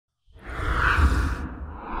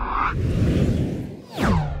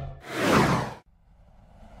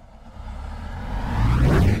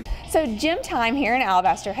So Gym Time here in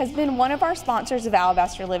Alabaster has been one of our sponsors of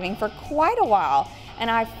Alabaster Living for quite a while, and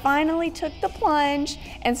I finally took the plunge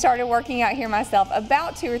and started working out here myself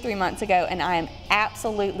about 2 or 3 months ago, and I am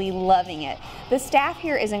absolutely loving it. The staff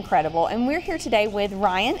here is incredible, and we're here today with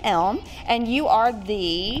Ryan Elm, and you are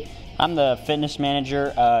the... I'm the fitness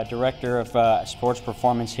manager, director of sports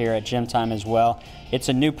performance here at Gym Time as well. It's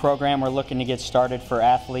a new program we're looking to get started for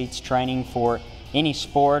athletes, training for any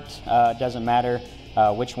sport. Doesn't matter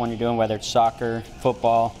which one you're doing, whether it's soccer,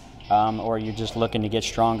 football, or you're just looking to get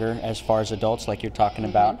stronger as far as adults like you're talking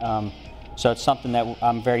about. So it's something that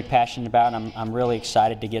I'm very passionate about. I'm really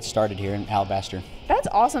excited to get started here in Alabaster. That's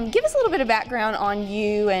awesome. Give us a little bit of background on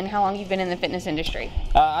you and how long you've been in the fitness industry.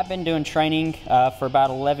 I've been doing training for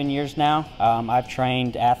about 11 years now. I've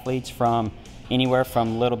trained athletes from anywhere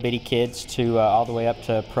from little bitty kids to all the way up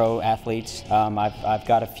to pro athletes. I've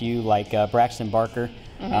got a few like Braxton Barker.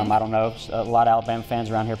 I don't know, a lot of Alabama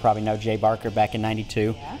fans around here probably know Jay Barker back in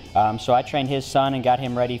 '92. Yeah. So I trained his son and got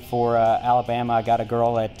him ready for Alabama. I got a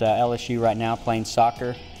girl at LSU right now playing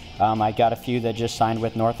soccer. I got a few that just signed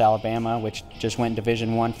with North Alabama, which just went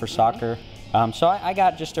Division I for soccer. So I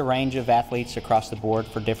got just a range of athletes across the board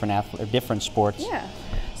for different sports. Yeah.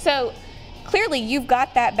 So clearly you've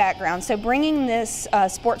got that background, so bringing this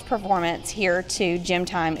sports performance here to Gym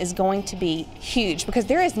Time is going to be huge because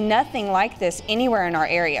there is nothing like this anywhere in our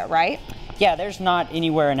area, right? Yeah, there's not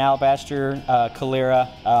anywhere in Alabaster, Calera,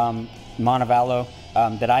 Montevallo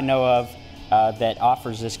that I know of that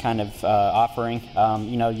offers this kind of offering.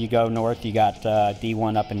 You know, you go north, you got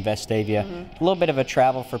D1 up in Vestavia. A little bit of a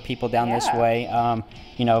travel for people down this way.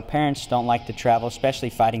 You know, parents don't like to travel,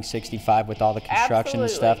 especially fighting 65 with all the construction and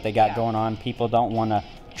stuff they got going on. People don't want to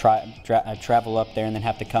travel up there and then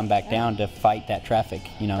have to come back down to fight that traffic,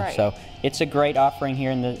 you know. So it's a great offering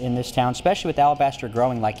here in this town, especially with Alabaster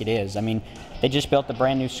growing like it is. I mean, they just built a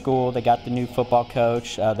brand new school. They got the new football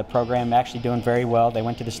coach. The program actually doing very well. They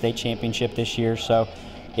went to the state championship this year. So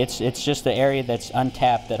it's just the area that's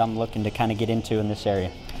untapped that I'm looking to kind of get into in this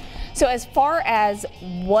area. So as far as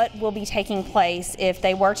what will be taking place if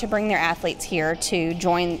they were to bring their athletes here to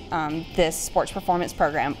join this sports performance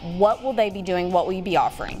program, what will they be doing? What will you be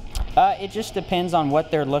offering? It just depends on what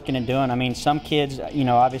they're looking at doing. I mean, some kids, you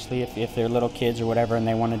know, obviously if they're little kids or whatever and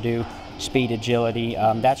they want to do speed, agility,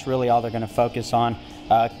 that's really all they're going to focus on.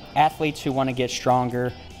 Athletes who want to get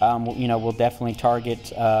stronger, you know, will definitely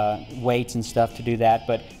target weights and stuff to do that,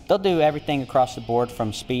 but they'll do everything across the board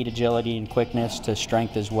from speed, agility, and quickness to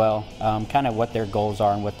strength as well, kind of what their goals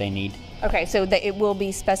are and what they need. Okay, so it will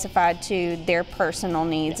be specified to their personal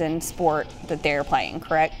needs and sport that they're playing,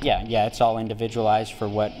 correct? Yeah, it's all individualized for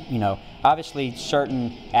what, you know, obviously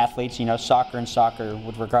certain athletes, you know, soccer,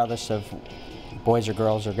 regardless of boys or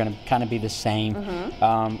girls, are going to kind of be the same.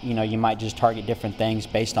 You know, you might just target different things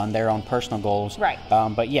based on their own personal goals. Right.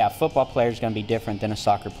 But yeah, a football player is going to be different than a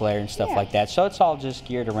soccer player and stuff like that. So it's all just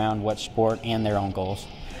geared around what sport and their own goals.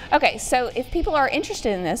 Okay, so if people are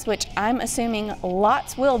interested in this, which I'm assuming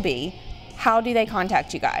lots will be, how do they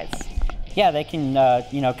contact you guys? Yeah, they can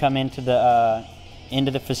you know, come into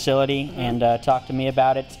the facility and talk to me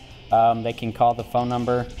about it. They can call the phone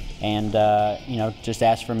number and you know, just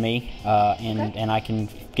ask for me, and I can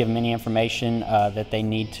give them any information that they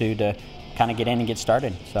need to kind of get in and get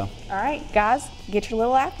started. So. All right, guys, get your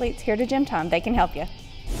little athletes here to Gym Time. They can help you.